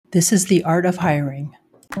This is the art of hiring.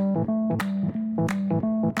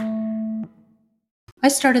 I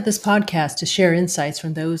started this podcast to share insights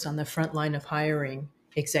from those on the front line of hiring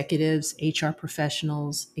executives, HR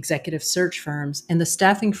professionals, executive search firms, and the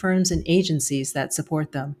staffing firms and agencies that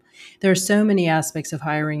support them. There are so many aspects of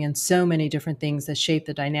hiring and so many different things that shape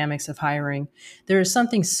the dynamics of hiring. There is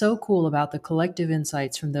something so cool about the collective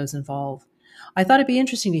insights from those involved. I thought it'd be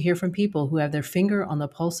interesting to hear from people who have their finger on the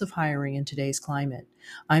pulse of hiring in today's climate.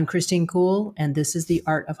 I'm Christine Kuhl, and this is The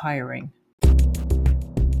Art of Hiring.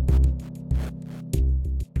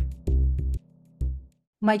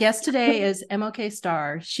 My guest today is Emoke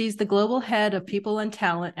Starr. She's the global head of people and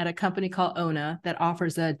talent at a company called Onna that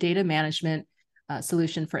offers a data management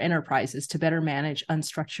solution for enterprises to better manage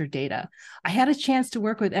unstructured data. I had a chance to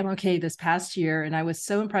work with Emoke this past year, and I was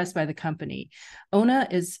so impressed by the company. Onna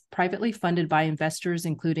is privately funded by investors,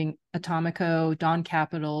 including Atomico, Dawn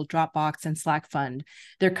Capital, Dropbox, and Slack Fund.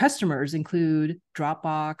 Their customers include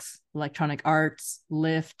Dropbox, Electronic Arts,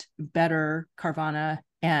 Lyft, Better, Carvana,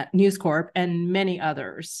 and News Corp, and many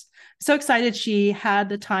others. So excited she had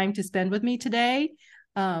the time to spend with me today.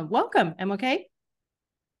 Welcome, Emoke.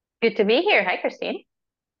 Good to be here. Hi, Christine.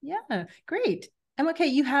 Yeah, great. Emoke,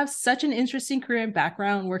 you have such an interesting career and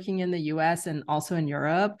background working in the US and also in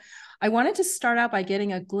Europe. I wanted to start out by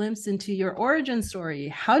getting a glimpse into your origin story.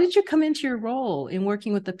 How did you come into your role in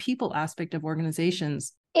working with the people aspect of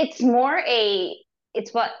organizations? It's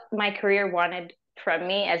it's what my career wanted from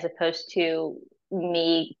me as opposed to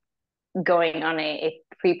me going on a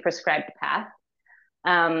pre-prescribed path.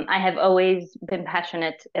 I have always been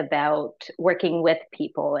passionate about working with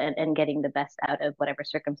people and getting the best out of whatever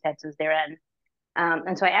circumstances they're in.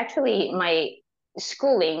 And so my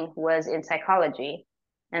schooling was in psychology.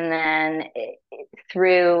 And then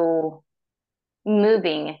through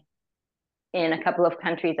moving in a couple of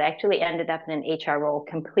countries, I actually ended up in an HR role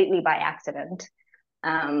completely by accident.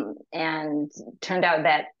 And turned out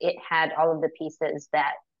that it had all of the pieces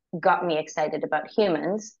that got me excited about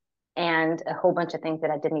humans and a whole bunch of things that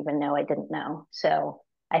I didn't even know I didn't know. So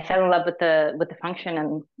I fell in love with the function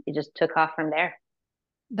and it just took off from there.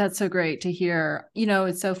 That's so great to hear. You know,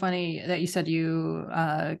 it's so funny that you said you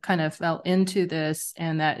kind of fell into this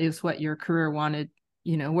and that is what your career wanted,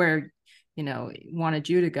 where, wanted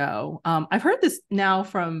you to go. I've heard this now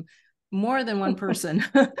from more than one person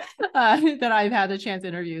that I've had the chance to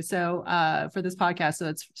interview. So for this podcast, so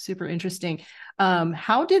it's super interesting.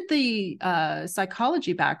 How did the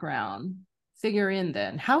psychology background figure in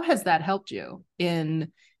then? How has that helped you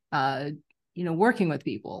in, working with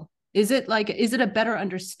people? Is it a better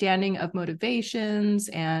understanding of motivations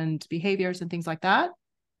and behaviors and things like that?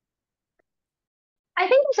 I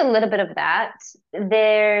think there's a little bit of that.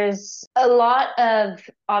 There's a lot of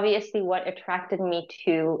obviously what attracted me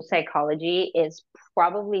to psychology is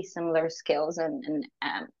probably similar skills and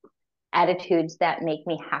attitudes that make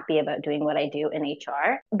me happy about doing what I do in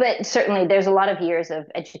HR. But certainly there's a lot of years of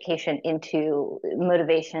education into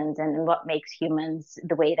motivations and what makes humans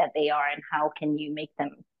the way that they are and how can you make them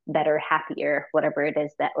better, happier, whatever it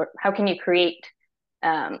is that, or how can you create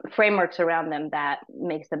frameworks around them that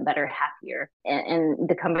makes them better, happier. And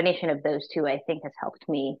the combination of those two, I think, has helped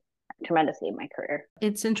me tremendously in my career.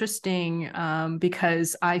 It's interesting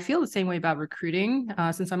because I feel the same way about recruiting.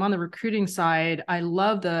 Since I'm on the recruiting side, I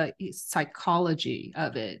love the psychology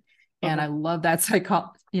of it, and I love that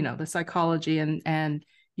the psychology and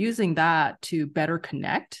using that to better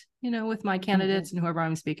connect, with my candidates and whoever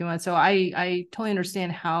I'm speaking with. So I totally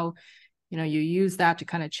understand how you use that to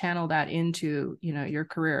kind of channel that into your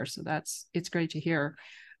career. So it's great to hear.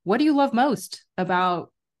 What do you love most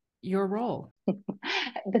about your role?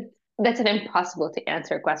 That's an impossible to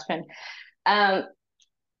answer question. Um,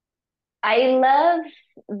 I love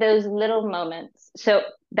those little moments. So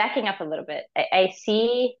backing up a little bit, I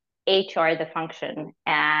see HR, the function,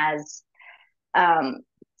 as um,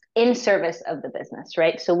 in service of the business,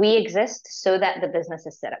 right? So we exist so that the business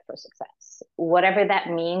is set up for success, whatever that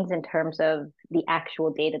means in terms of the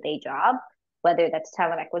actual day-to-day job, whether that's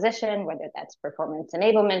talent acquisition, whether that's performance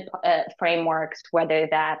enablement frameworks, whether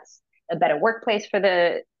that's a better workplace for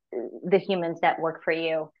the humans that work for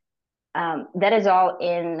you. That is all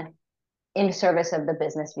in service of the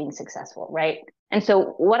business being successful, right? And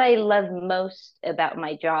so what I love most about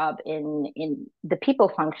my job in the people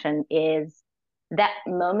function is that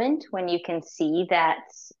moment when you can see that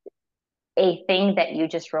a thing that you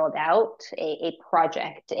just rolled out, a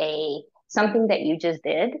project, a something that you just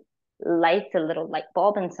did lights a little light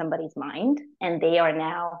bulb in somebody's mind and they are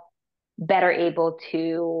now better able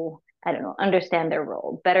to, I don't know, understand their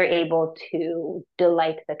role, better able to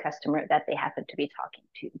delight the customer that they happen to be talking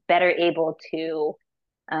to, better able to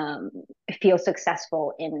um, feel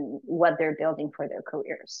successful in what they're building for their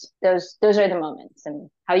careers. Those are the moments, and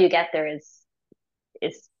how you get there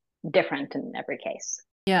is different in every case.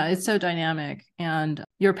 Yeah, it's so dynamic, and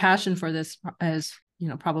your passion for this is,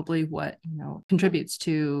 probably what, contributes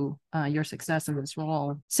to your success in this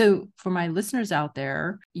role. So for my listeners out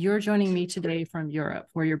there, you're joining me today from Europe,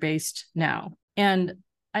 where you're based now. And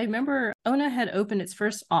I remember Onna had opened its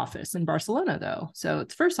first office in Barcelona, though. So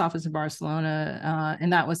its first office in Barcelona,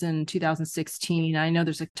 and that was in 2016. I know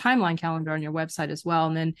there's a timeline calendar on your website as well.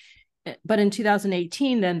 And then but in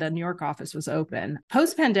 2018, then the New York office was open.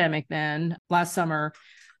 Post-pandemic, then last summer,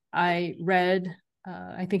 I read,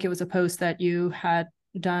 I think it was a post that you had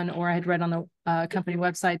done, or I had read on the company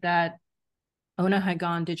website, that Onna had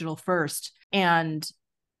gone digital first and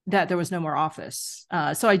that there was no more office.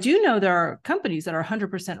 So I do know there are companies that are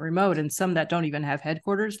 100% remote and some that don't even have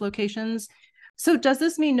headquarters locations. So does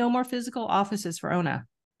this mean no more physical offices for Onna?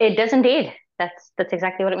 It does indeed. That's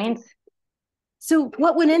exactly what it means. So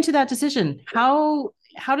what went into that decision? How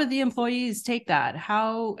did the employees take that?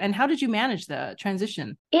 How did you manage the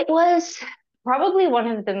transition? It was probably one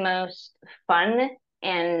of the most fun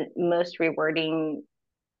and most rewarding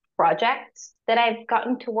projects that I've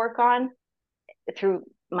gotten to work on through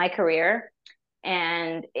my career.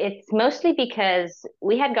 And it's mostly because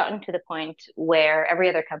we had gotten to the point where every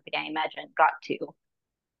other company I imagine got to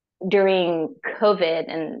during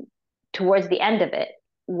COVID and towards the end of it,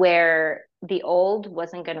 where the old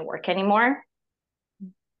wasn't going to work anymore,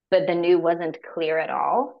 but the new wasn't clear at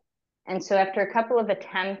all. And so after a couple of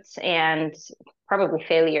attempts and probably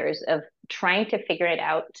failures of trying to figure it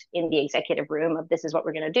out in the executive room of this is what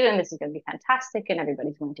we're going to do and this is going to be fantastic and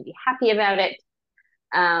everybody's going to be happy about it,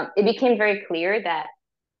 it became very clear that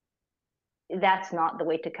that's not the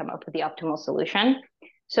way to come up with the optimal solution.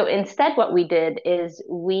 So instead, what we did is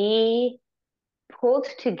we pulled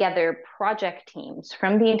together project teams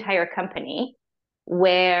from the entire company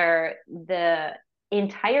where the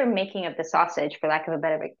entire making of the sausage, for lack of a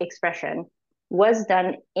better expression, was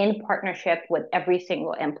done in partnership with every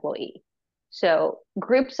single employee. So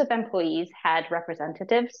groups of employees had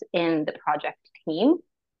representatives in the project team.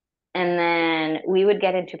 And then we would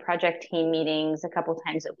get into project team meetings a couple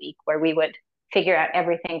times a week where we would figure out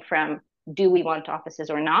everything from do we want offices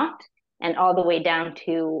or not, and all the way down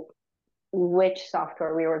to which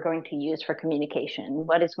software we were going to use for communication,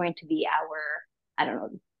 what is going to be our, I don't know,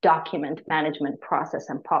 document management process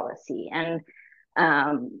and policy. And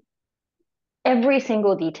every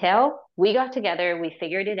single detail, we got together, we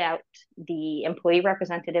figured it out. The employee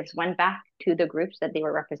representatives went back to the groups that they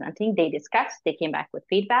were representing. They discussed, they came back with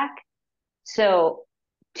feedback. So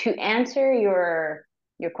to answer your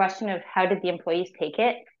question of how did the employees take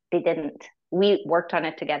it, they didn't. We worked on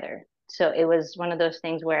it together. So it was one of those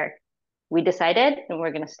things where we decided and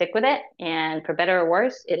we're going to stick with it. And for better or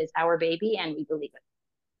worse, it is our baby and we believe it.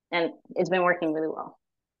 And it's been working really well.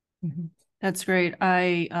 Mm-hmm. That's great.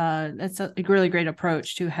 That's a really great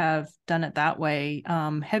approach to have done it that way.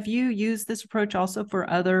 Have you used this approach also for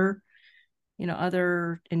other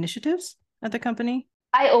initiatives at the company?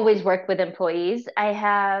 I always work with employees. I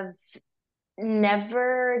have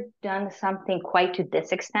never done something quite to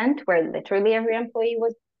this extent where literally every employee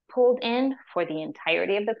was pulled in for the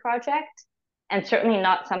entirety of the project, and certainly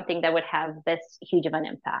not something that would have this huge of an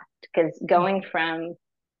impact, because going from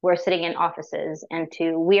we're sitting in offices and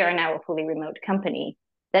to we are now a fully remote company,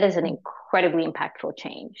 that is an incredibly impactful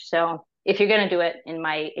change. So if you're going to do it, in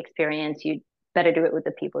my experience, you better do it with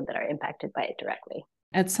the people that are impacted by it directly.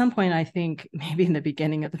 At some point, I think maybe in the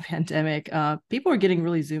beginning of the pandemic, people were getting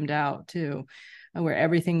really zoomed out too, where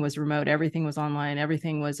everything was remote, everything was online,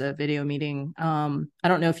 everything was a video meeting. I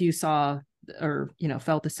don't know if you saw or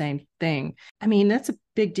felt the same thing. I mean, that's a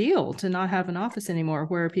big deal to not have an office anymore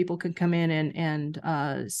where people could come in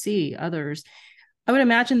and see others. I would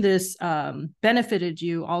imagine this benefited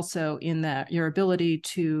you also in that your ability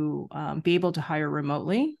to be able to hire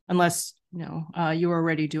remotely, unless you were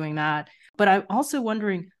already doing that. But I'm also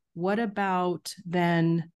wondering, what about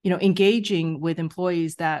then, engaging with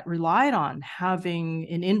employees that relied on having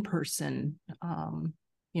an in-person,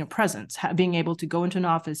 presence, being able to go into an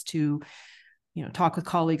office to, talk with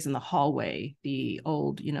colleagues in the hallway, the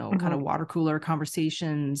old, kind of water cooler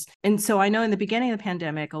conversations. And so I know in the beginning of the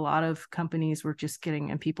pandemic, a lot of companies were just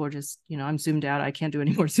and people are just, I'm zoomed out. I can't do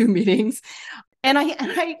any more Zoom meetings. And I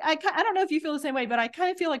don't know if you feel the same way, but I kind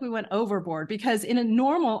of feel like we went overboard, because in a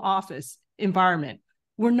normal office environment,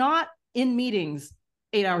 we're not in meetings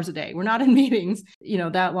 8 hours a day. We're not in meetings,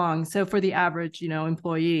 that long. So for the average,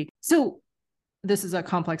 employee. So this is a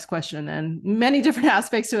complex question and many different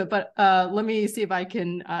aspects to it, but let me see if I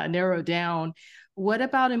can narrow down. What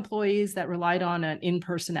about employees that relied on an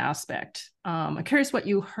in-person aspect? I'm curious what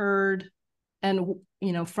you heard and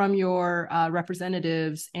from your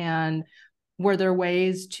representatives, and were there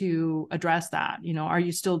ways to address that? Are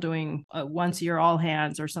you still doing once a year all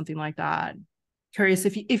hands or something like that? Curious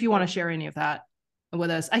if you want to share any of that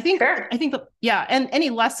with us. Sure. Yeah, and any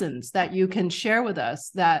lessons that you can share with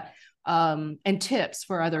us that and tips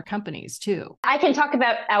for other companies too. I can talk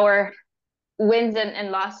about our wins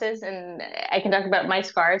and losses, and I can talk about my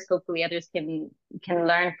scars. Hopefully others can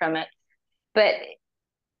learn from it. But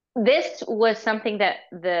this was something that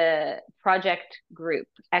the project group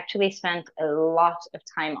actually spent a lot of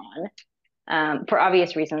time on, for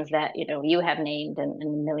obvious reasons that you have named, and a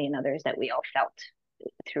million others that we all felt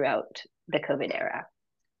throughout the COVID era.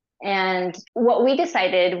 And what we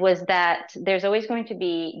decided was that there's always going to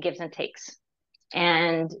be gives and takes.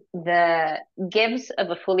 And the gives of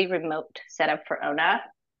a fully remote setup for Onna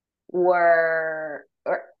were,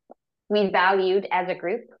 or we valued as a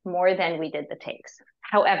group more than we did the takes.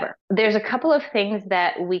 However, there's a couple of things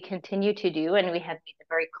that we continue to do, and we have made a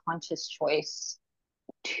very conscious choice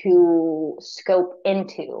to scope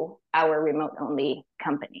into our remote only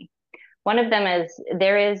company. One of them is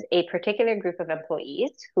there is a particular group of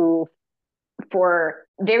employees who, for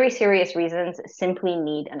very serious reasons, simply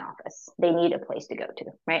need an office. They need a place to go to,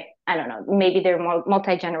 right? I don't know. Maybe they're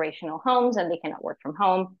multi-generational homes and they cannot work from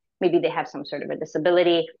home. Maybe they have some sort of a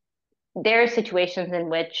disability. There are situations in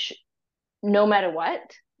which no matter what,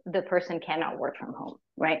 the person cannot work from home,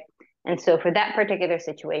 right? And so for that particular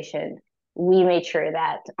situation, we made sure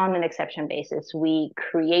that on an exception basis, we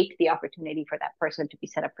create the opportunity for that person to be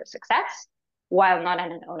set up for success while not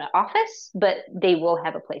in an Onna office, but they will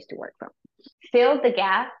have a place to work from. Fill the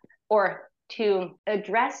gap, or to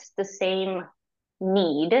address the same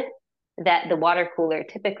need that the water cooler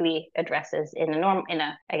typically addresses in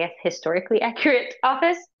a I guess historically accurate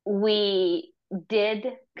office, we did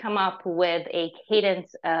come up with a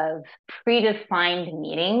cadence of predefined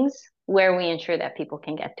meetings where we ensure that people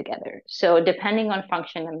can get together. So depending on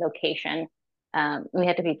function and location, we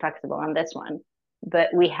had to be flexible on this one, but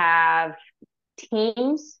we have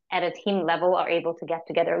teams at a team level are able to get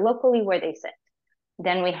together locally where they sit.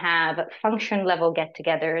 Then we have function level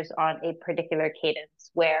get-togethers on a particular cadence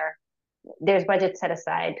where there's budget set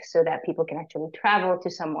aside so that people can actually travel to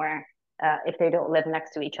somewhere if they don't live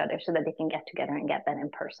next to each other, so that they can get together and get that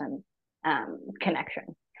in-person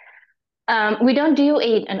connection. We don't do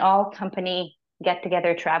an all-company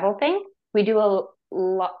get-together travel thing. We do a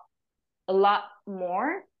lot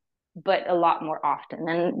more, but a lot more often.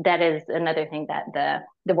 And that is another thing that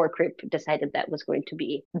the work group decided that was going to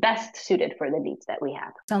be best suited for the needs that we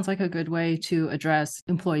have. Sounds like a good way to address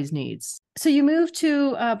employees' needs. So you moved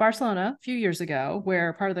to Barcelona a few years ago,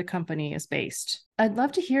 where part of the company is based. I'd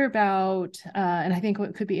love to hear about, and I think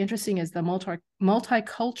what could be interesting is the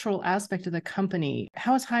multicultural aspect of the company.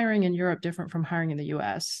 How is hiring in Europe different from hiring in the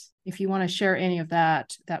US? If you want to share any of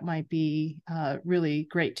that, that might be really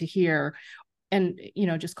great to hear. And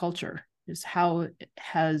just culture, just how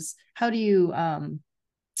do you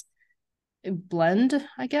blend,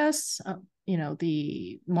 I guess,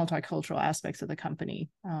 the multicultural aspects of the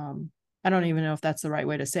company. I don't even know if that's the right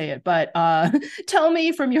way to say it, but tell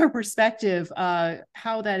me from your perspective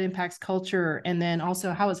how that impacts culture, and then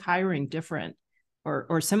also how is hiring different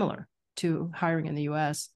or similar to hiring in the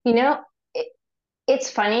US? It's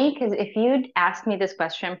funny because if you'd asked me this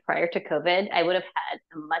question prior to COVID, I would have had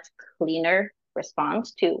a much cleaner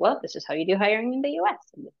response to, well, this is how you do hiring in the US,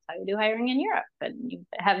 and this is how you do hiring in Europe, and you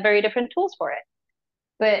have very different tools for it.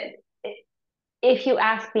 But if you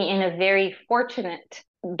ask me, in a very fortunate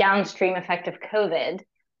downstream effect of COVID,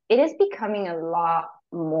 it is becoming a lot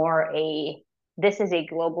more this is a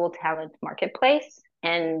global talent marketplace,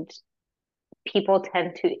 and people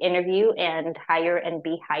tend to interview and hire and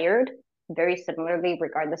be hired very similarly,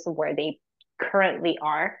 regardless of where they currently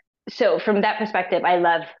are. So from that perspective, I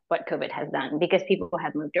love what COVID has done, because people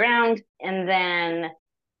have moved around. And then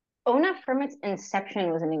Onna, from its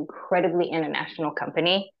inception, was an incredibly international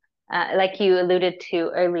company. Like you alluded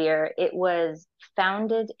to earlier, it was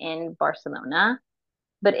founded in Barcelona,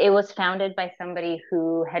 but it was founded by somebody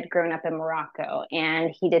who had grown up in Morocco,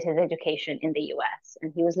 and he did his education in the US,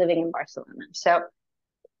 and he was living in Barcelona. So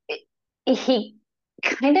he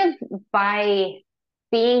kind of, by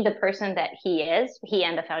being the person that he is, he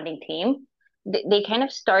and the founding team, they kind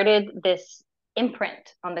of started this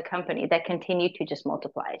imprint on the company that continued to just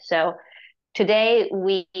multiply. So today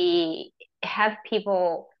we have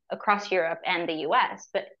people across Europe and the US,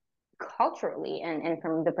 but culturally and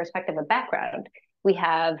from the perspective of background, we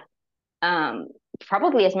have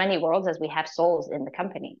probably as many worlds as we have souls in the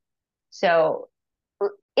company. So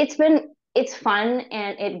it's fun,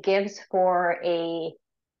 and it gives for a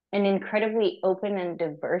an incredibly open and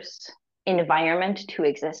diverse environment to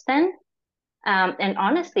exist in. And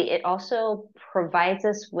honestly, it also provides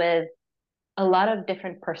us with a lot of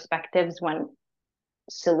different perspectives when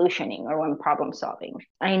solutioning or when problem solving.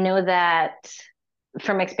 I know that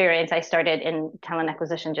from experience, I started in talent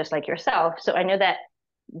acquisition just like yourself. So I know that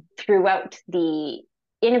throughout the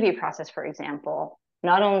interview process, for example,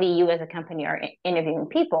 not only you as a company are interviewing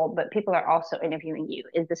people, but people are also interviewing you.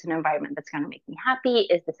 Is this an environment that's going to make me happy?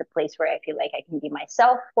 Is this a place where I feel like I can be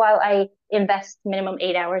myself while I invest minimum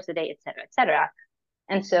 8 hours a day, et cetera, et cetera?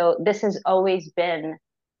 And so this has always been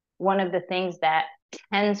one of the things that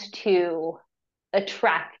tends to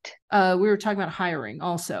attract. We were talking about hiring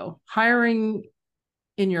also. Hiring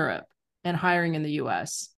in Europe and hiring in the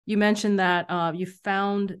US. You mentioned that you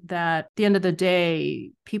found that at the end of the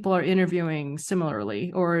day, people are interviewing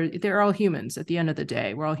similarly, or they're all humans at the end of the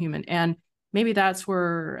day. We're all human. And maybe that's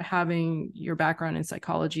where having your background in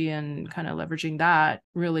psychology and kind of leveraging that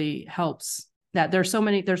really helps. That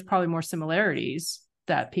there's probably more similarities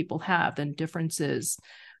that people have than differences.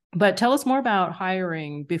 But tell us more about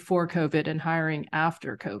hiring before COVID and hiring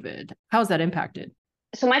after COVID. How's that impacted?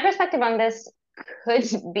 So my perspective on this could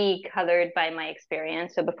be colored by my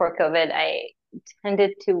experience. So before COVID, I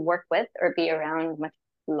tended to work with or be around much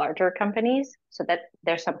larger companies. So that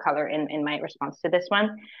there's some color in my response to this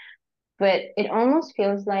one. But it almost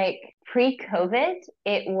feels like pre-COVID,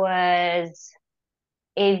 it was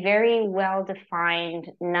a very well-defined,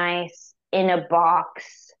 nice, in a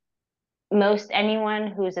box. Most anyone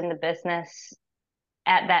who's in the business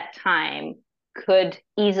at that time could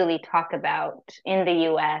easily talk about in the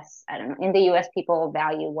US. I don't know. In the US, people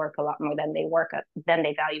value work a lot more than they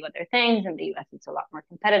value other things. In the US, it's a lot more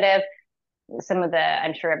competitive. Some of the,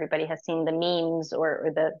 I'm sure everybody has seen the memes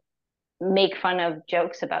or the make fun of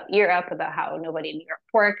jokes about Europe, about how nobody in Europe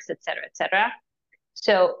works, et cetera, et cetera.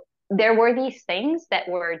 So there were these things that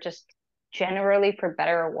were just generally, for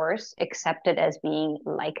better or worse, accepted as being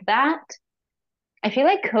like that. I feel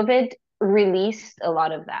like COVID released a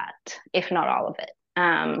lot of that, if not all of it.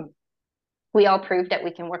 We all proved that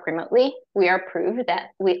we can work remotely. We all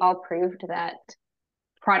proved that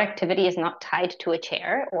productivity is not tied to a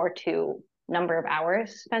chair or to number of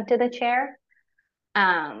hours spent in a chair.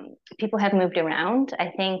 People have moved around.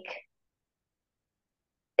 I think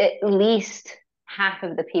at least half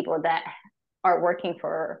of the people that are working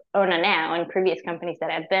for Onna now and previous companies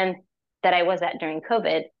that I was at during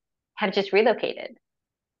COVID have just relocated.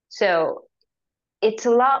 So it's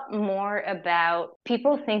a lot more about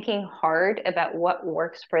people thinking hard about what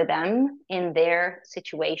works for them in their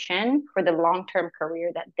situation for the long-term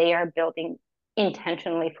career that they are building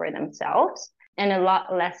intentionally for themselves, and a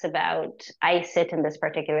lot less about I sit in this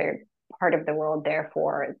particular part of the world,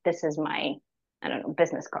 therefore this is my, I don't know,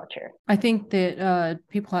 business culture. I think that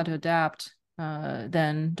people had to adapt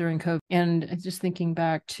then during COVID. And just thinking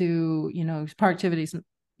back to, productivity,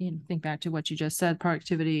 think back to what you just said,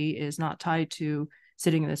 productivity is not tied to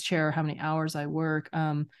sitting in this chair, how many hours I work.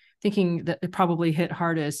 Thinking that it probably hit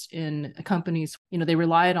hardest in companies, they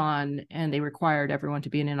relied on and they required everyone to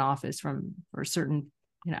be in an office for certain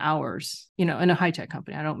hours, in a high tech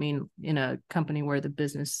company. I don't mean in a company where the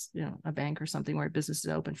business, a bank or something where business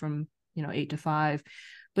is open from 8 to 5.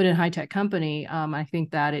 But in high tech company, I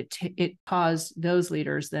think that it caused those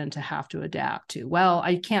leaders then to have to adapt to, well,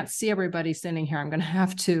 I can't see everybody sitting here. I'm going to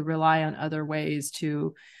have to rely on other ways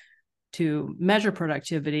to measure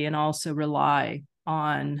productivity, and also rely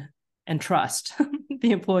on and trust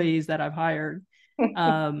the employees that I've hired.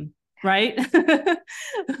 Right?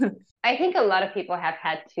 I think a lot of people have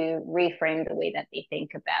had to reframe the way that they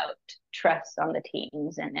think about trust on the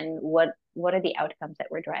teams, and what are the outcomes that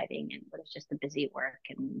we're driving, and what is just the busy work,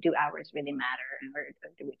 and do hours really matter,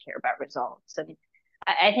 or do we care about results? And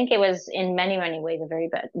I think it was in many, many ways a very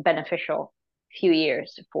beneficial few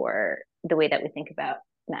years for the way that we think about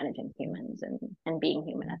managing humans and being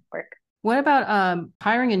human at work. What about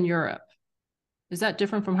hiring in Europe? Is that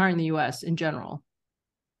different from hiring in the US in general?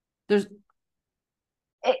 There's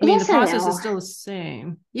Yes the and process no. is still the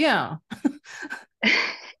same. Yeah.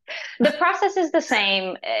 The process is the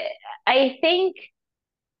same. I think,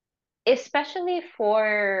 especially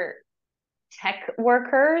for tech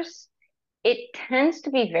workers, it tends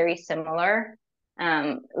to be very similar.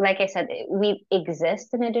 Like I said, we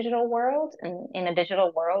exist in a digital world, and in a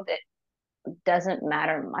digital world, it doesn't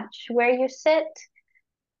matter much where you sit.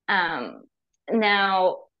 Um,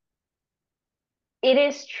 Now, it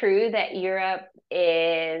is true that Europe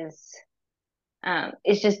is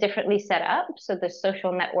just differently set up. So the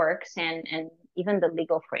social networks and even the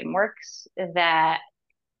legal frameworks that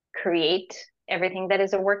create everything that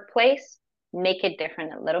is a workplace, make it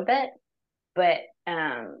different a little bit. But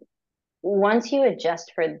once you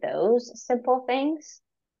adjust for those simple things,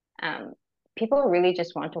 um, people really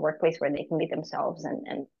just want a workplace where they can be themselves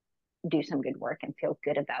and do some good work and feel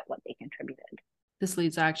good about what they contributed. This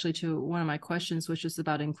leads actually to one of my questions, which is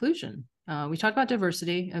about inclusion. We talked about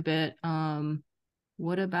diversity a bit.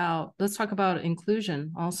 What about, let's talk about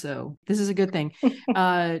inclusion also. This is a good thing.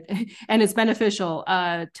 And it's beneficial.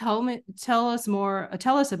 Tell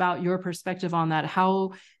us about your perspective on that,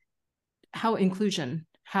 how inclusion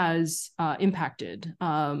has impacted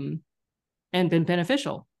and been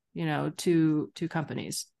beneficial, to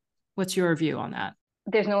companies. What's your view on that?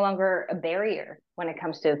 There's no longer a barrier when it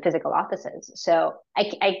comes to physical offices. So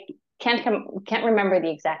I can't remember the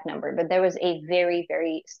exact number, but there was a very,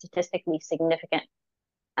 very statistically significant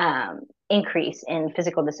increase in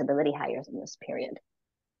physical disability hires in this period.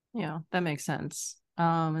 Yeah, that makes sense.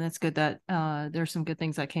 And that's good that there's some good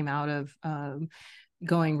things that came out of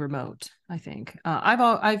going remote. I think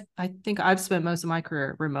I think I've spent most of my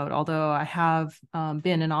career remote, although I have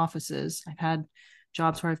been in offices. I've had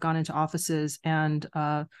jobs where I've gone into offices, and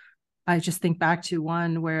I just think back to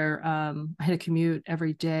one where I had a commute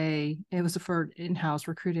every day. It was for in-house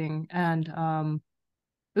recruiting, and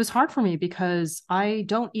it was hard for me because I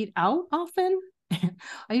don't eat out often.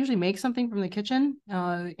 I usually make something from the kitchen,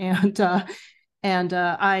 and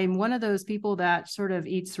I'm one of those people that sort of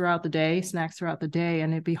eats throughout the day, snacks throughout the day,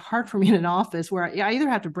 and it'd be hard for me in an office where I either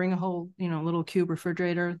have to bring a whole, little cube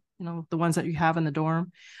refrigerator, the ones that you have in the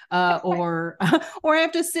dorm, or or I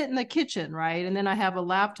have to sit in the kitchen, right? And then I have a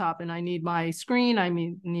laptop, and I need my screen,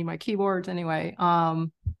 need my keyboards anyway.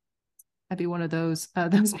 I'd be one of those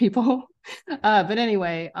people, but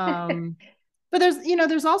anyway. But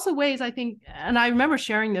there's also ways, I think, and I remember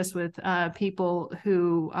sharing this with people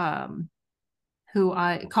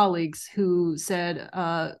colleagues who said,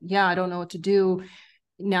 yeah, I don't know what to do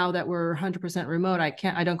now that we're 100% remote.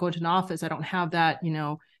 I don't go into an office. I don't have that,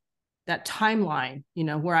 that timeline,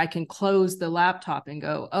 where I can close the laptop and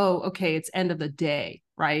go, oh, okay, it's end of the day,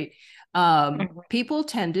 right? People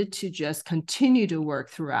tended to just continue to work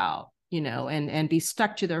throughout, and be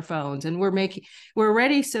stuck to their phones. And we're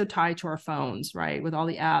already so tied to our phones, right, with all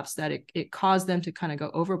the apps, that it caused them to kind of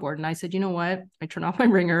go overboard. And I said, you know what? I turn off my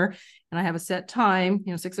ringer, and I have a set time,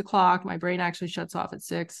 6 o'clock. My brain actually shuts off at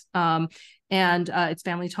 6. And it's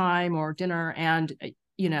family time or dinner. And,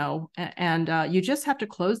 you just have to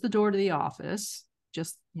close the door to the office,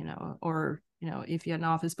 or, if you had an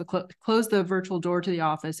office, but close the virtual door to the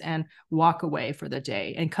office and walk away for the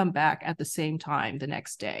day and come back at the same time the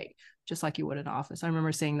next day, just like you would in office. I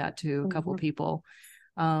remember saying that to a couple of people.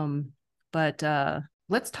 But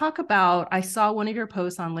let's talk about, I saw one of your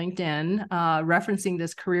posts on LinkedIn referencing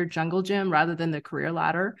this career jungle gym rather than the career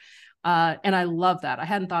ladder. And I love that. I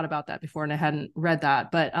hadn't thought about that before, and I hadn't read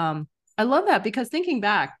that. But I love that, because thinking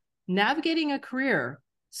back, navigating a career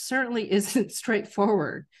certainly isn't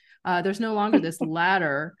straightforward. There's no longer this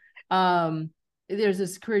ladder. There's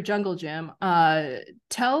this career jungle gym.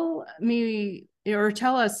 Tell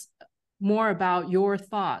us more about your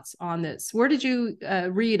thoughts on this. Where did you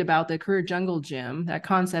read about the career jungle gym, that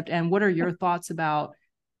concept, and what are your thoughts about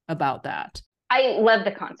that? I love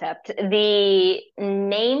the concept. The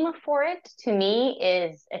name for it, to me,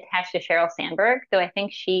 is attached to Sheryl Sandberg, though I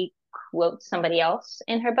think she quotes somebody else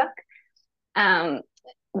in her book.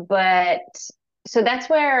 But so that's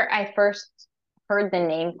where I first heard the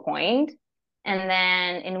name coined. And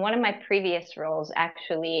then in one of my previous roles,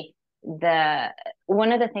 actually,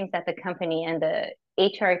 one of the things that the company and the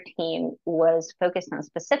HR team was focused on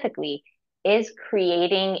specifically is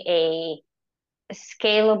creating a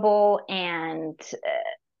scalable and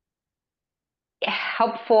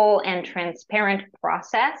helpful and transparent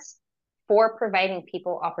process for providing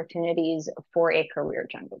people opportunities for a career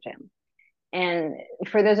jungle gym. And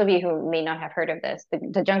for those of you who may not have heard of this,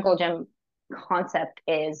 the jungle gym concept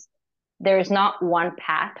is there's not one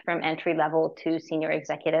path from entry level to senior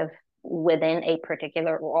executive within a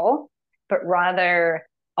particular role, but rather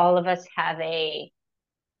all of us have a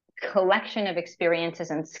collection of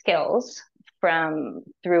experiences and skills from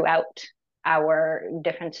throughout our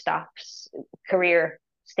different stops, career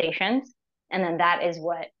stations. And then that is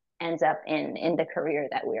what ends up in the career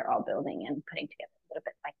that we are all building and putting together a little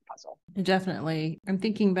bit like a puzzle. Definitely. I'm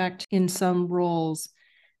thinking back in some roles,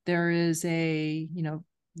 there is a,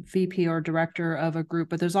 VP or director of a group,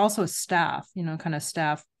 but there's also a staff, kind of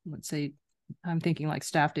staff, let's say, I'm thinking like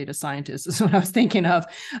staff data scientist is what I was thinking of,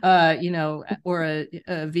 or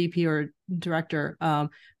a VP or director,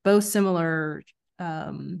 both similar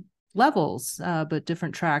levels, but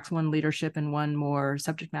different tracks, one leadership and one more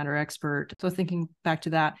subject matter expert. So thinking back to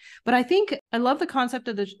that. But I think I love the concept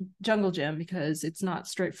of the jungle gym because it's not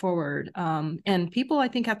straightforward. And people, I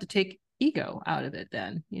think, have to take ego out of it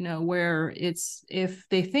then, where it's if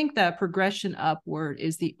they think that progression upward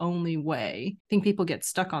is the only way, I think people get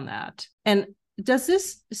stuck on that. And does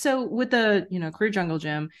this, so with the, career jungle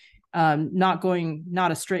gym,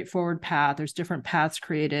 not a straightforward path, there's different paths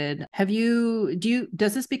created.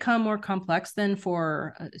 Does this become more complex than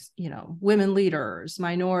for women leaders,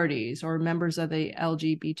 minorities, or members of the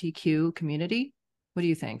LGBTQ community? What do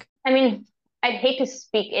you think? I mean, I'd hate to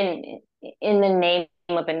speak in the name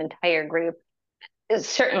of an entire group.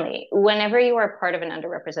 Certainly, whenever you are part of an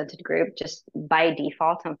underrepresented group, just by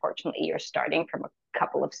default, unfortunately, you're starting from a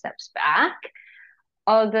couple of steps back.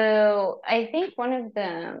 Although I think one of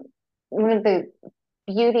the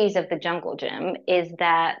beauties of the jungle gym is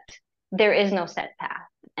that there is no set path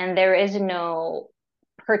and there is no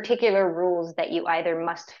particular rules that you either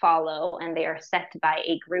must follow and they are set by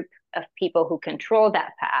a group of people who control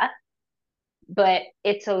that path, but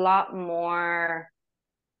it's a lot more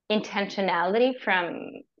intentionality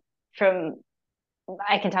from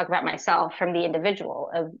I can talk about myself, from the individual,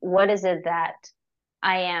 of what is it that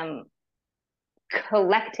I am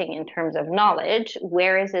collecting in terms of knowledge,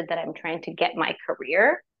 where is it that I'm trying to get my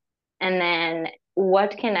career, and then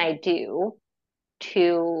what can I do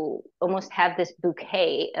to almost have this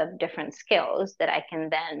bouquet of different skills that I can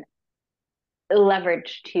then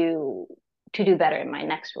leverage to do better in my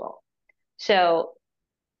next role. So,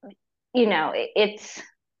 it's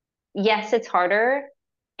yes, it's harder,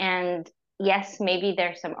 and yes, maybe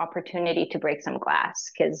there's some opportunity to break some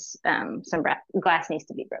glass because some glass needs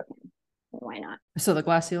to be broken. Why not? So the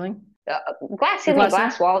glass ceiling? Glass ceiling,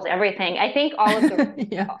 glass walls, everything. I think all of the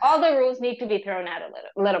yeah. all the rules need to be thrown out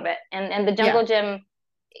a little bit, and the jungle gym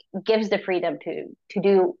gives the freedom to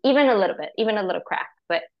do even a little bit, even a little crack,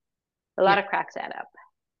 but a lot of cracks add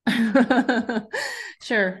up.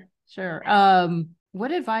 Sure.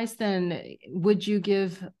 What advice then would you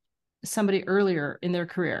give somebody earlier in their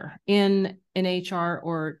career in an HR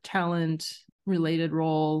or talent related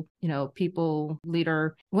role, people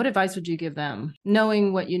leader? What advice would you give them,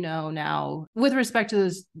 knowing what you know now with respect to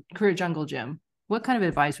this career jungle gym? What kind of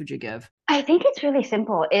advice would you give? I think it's really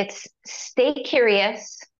simple. It's stay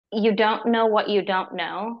curious. You don't know what you don't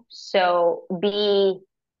know. So be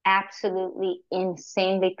absolutely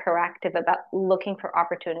insanely proactive about looking for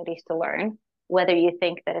opportunities to learn, whether you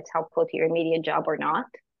think that it's helpful to your immediate job or not.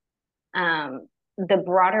 The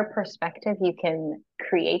broader perspective you can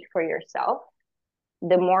create for yourself,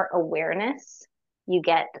 the more awareness you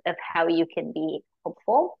get of how you can be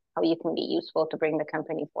helpful, how you can be useful to bring the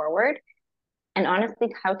company forward, and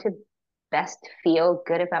honestly, how to best feel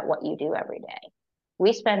good about what you do every day.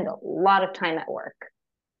 We spend a lot of time at work,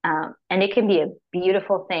 and it can be a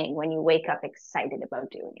beautiful thing when you wake up excited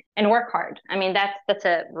about doing it and work hard. I mean, that's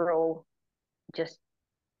a rule just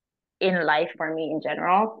in life for me in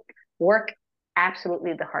general. Work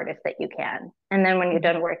absolutely the hardest that you can. And then when you're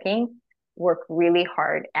done working, work really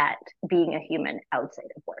hard at being a human outside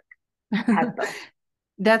of work. Have both.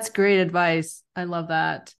 That's great advice. I love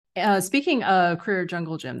that. Speaking of career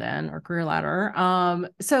jungle gym then, or career ladder,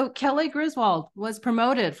 so Kelly Griswold was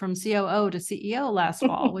promoted from COO to CEO last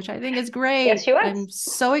fall, which I think is great. Yes, she was. I'm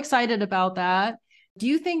so excited about that.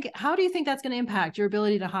 How do you think that's going to impact your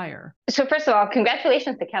ability to hire? So first of all,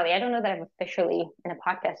 congratulations to Kelly. I don't know that I've officially in a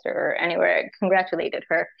podcast or anywhere congratulated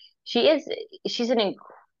her. She's an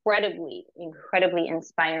incredibly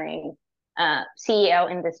inspiring CEO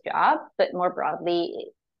in this job, but more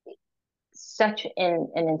broadly, such an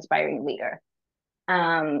inspiring leader.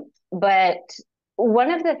 But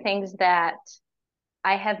one of the things that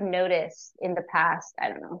I have noticed in the past, I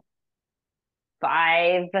don't know,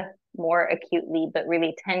 5 more acutely, but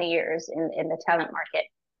really 10 years in the talent market,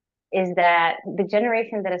 is that the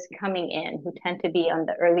generation that is coming in, who tend to be on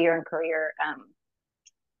the earlier in career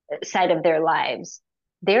side of their lives,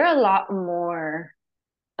 they're a lot more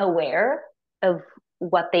aware of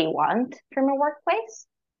what they want from a workplace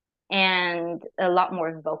and a lot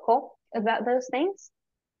more vocal about those things.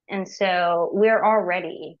 And so we're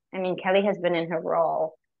already, I mean, Kelly has been in her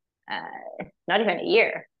role not even a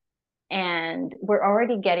year, and we're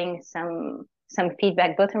already getting some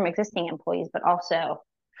feedback both from existing employees but also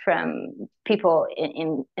from people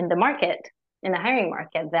in the market, in the hiring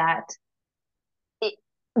market, that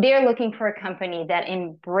they're looking for a company that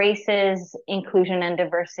embraces inclusion and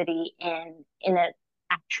diversity in an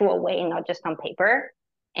actual way, not just on paper.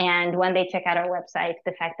 And when they check out our website,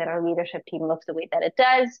 the fact that our leadership team looks the way that it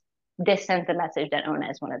does, this sends the message that Onna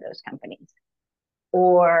is one of those companies.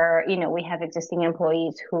 Or, we have existing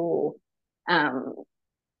employees who um,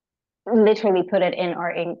 literally put it in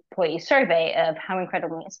our employee survey of how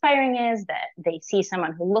incredibly inspiring is that they see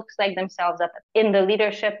someone who looks like themselves up in the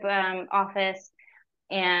leadership office.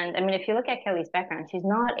 And I mean, if you look at Kelly's background, she's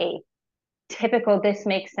not a typical, this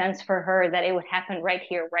makes sense for her that it would happen right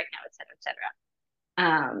here, right now, et cetera, et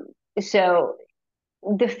cetera. So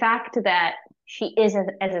the fact that she is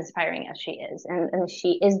as inspiring as she is, and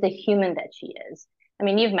she is the human that she is. I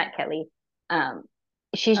mean, you've met Kelly. Um,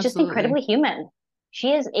 she's just Absolutely. incredibly human.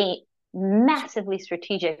 She is a massively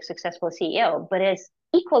strategic, successful CEO, but is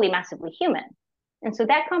equally massively human. And so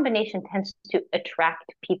that combination tends to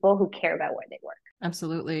attract people who care about where they work.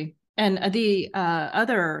 Absolutely. And the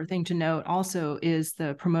other thing to note also is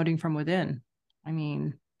the promoting from within. I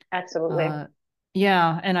mean, Absolutely. uh,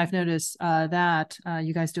 yeah, and I've noticed that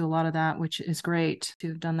you guys do a lot of that, which is great to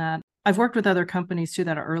have done that. I've worked with other companies too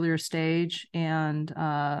that are earlier stage, and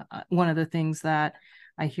one of the things that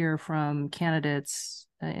I hear from candidates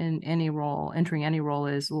in any role, entering any role,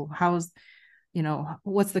 is, well, how's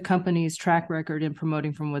what's the company's track record in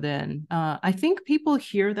promoting from within? I think people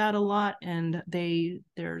hear that a lot, and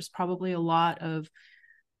there's probably a lot of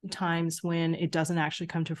times when it doesn't actually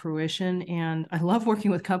come to fruition. And I love working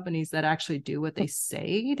with companies that actually do what they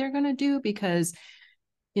say they're going to do, because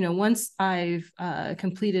once I've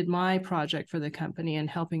completed my project for the company and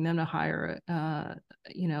helping them to hire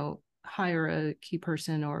a key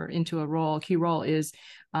person or into a key role is,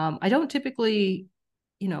 I don't typically,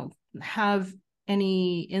 have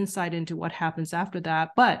any insight into what happens after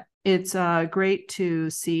that, but it's great to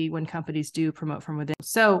see when companies do promote from within.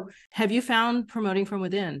 So have you found promoting from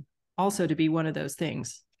within also to be one of those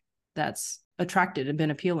things that's attracted and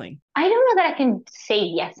been appealing? I don't know that I can say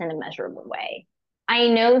yes in a measurable way. I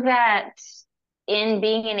know that in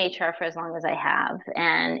being in HR for as long as I have,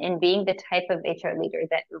 and in being the type of HR leader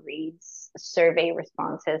that reads survey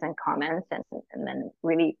responses and comments and then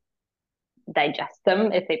really digests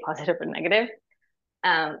them if they positive or negative.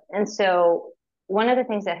 And so one of the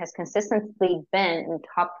things that has consistently been in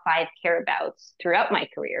top 5 care abouts throughout my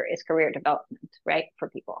career is career development, right? For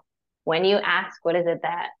people. When you ask what is it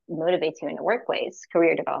that motivates you in the workplace,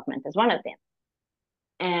 career development is one of them.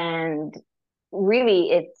 And really,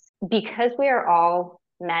 it's because we are all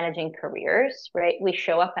managing careers, right? We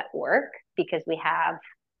show up at work because we have,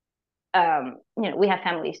 we have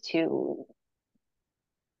families to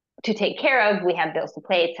take care of, we have bills to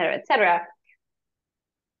pay, et cetera, et cetera.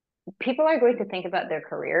 People are going to think about their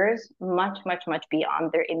careers much, much, much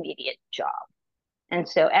beyond their immediate job. And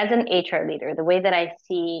so, as an HR leader, the way that I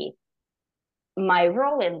see my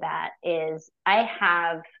role in that is I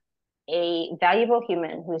have a valuable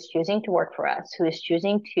human who is choosing to work for us, who is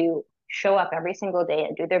choosing to show up every single day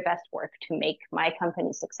and do their best work to make my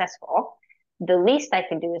company successful. The least I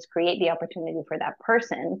can do is create the opportunity for that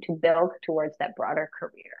person to build towards that broader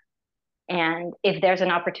career. And if there's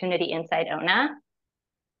an opportunity inside Onna,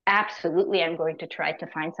 absolutely, I'm going to try to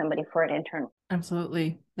find somebody for an intern.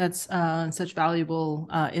 Absolutely. That's such valuable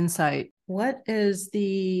insight. Is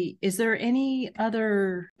there any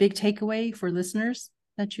other big takeaway for listeners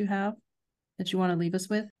that you have that you want to leave us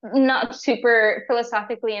with? Not super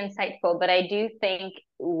philosophically insightful, but I do think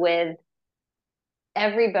with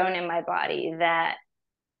every bone in my body that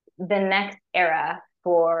the next era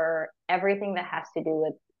for everything that has to do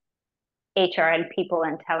with HR and people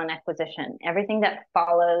and talent acquisition, everything that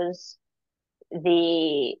follows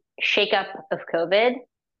the shakeup of COVID,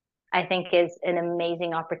 I think is an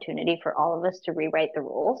amazing opportunity for all of us to rewrite the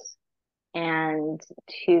rules and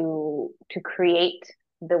to create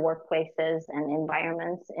the workplaces and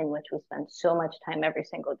environments in which we spend so much time every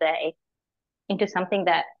single day into something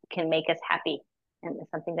that can make us happy and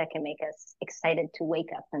something that can make us excited to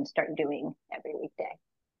wake up and start doing every weekday.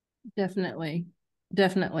 Definitely.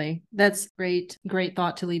 Definitely. That's great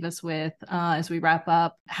thought to leave us with as we wrap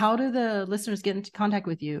up. How do the listeners get into contact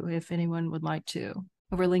with you if anyone would like to?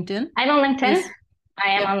 Over LinkedIn? I'm on LinkedIn. Yes. I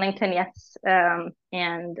am Yep. on LinkedIn, yes.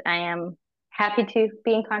 And I am happy to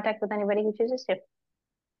be in contact with anybody who chooses to.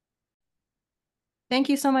 Thank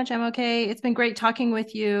you so much, Emoke. It's been great talking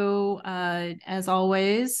with you as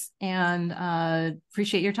always, and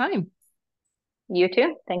appreciate your time. You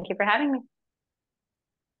too. Thank you for having me.